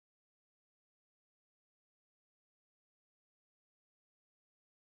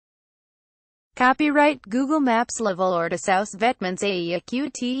Copyright Google Maps le voleur de sousvêtements et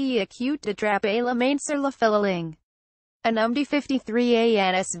acute attrapé la main sur la filing. Un homme de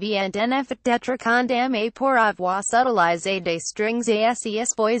 53 ans vient effet d'être condamné pour avoir subtilisé des strings et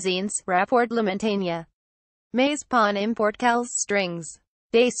ses voisines, rapporte le Montagn. Mais pas n'importe quels strings.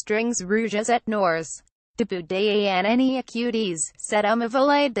 Des strings rouges et noirs. Depuis des années acutes, cet homme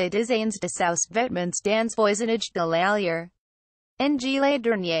volait des dizaines de sousvêtements dans voisinage de l'allier. En le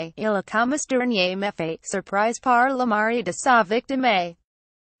dernier, il a commis dernier effet, surprise par le mari de sa victime.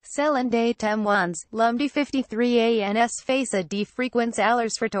 Selon des témoins, l'homme de 53 ans face à de frequents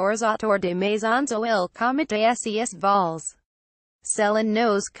allers retours autour des maisons où il commettait ses vols. Selon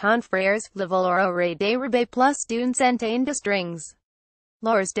nos confrères, le voleur aurait dérobé plus d'une centaine de strings.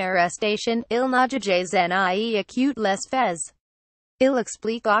 Lors d'arrestation, il n'a jamais acute les faits. Il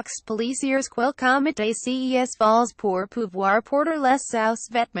explique aux policiers qu'il commettait ses vols pour pouvoir porter les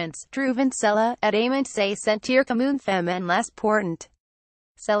sousvêtements, trouvant cela aidant se sentir comme une femme en les portant.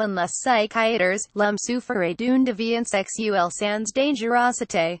 Selon les psychiatres, l'homme souffrait d'une déviance sexuelle sans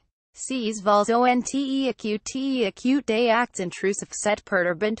dangerosité. Ces vols ont acute des actes intrusifs c'est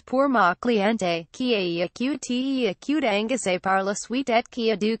perturbant pour ma cliente, qui est acute angoissée par la suite et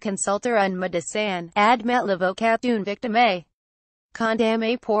qui a dû consulter un médecin, admet l'avocat d'une victime.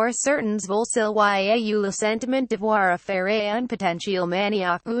 Condamné pour certains vols s'il y a eu le sentiment d'avoir affaire à un potentiel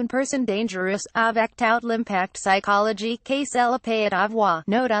maniaque, une personne dangereuse, avec tout l'impact psychologique que cela peut avoir,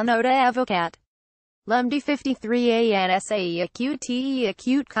 note avocat. L'homme de 53 ans est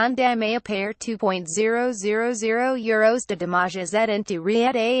acute condamné à payer 2,000 euros de dommages et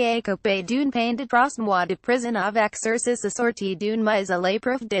intérêts et écopé d'une peine de 3 mois de prison avec sursis assorti d'une mise à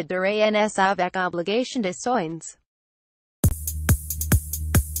l'épreuve de durée avec obligation de soins.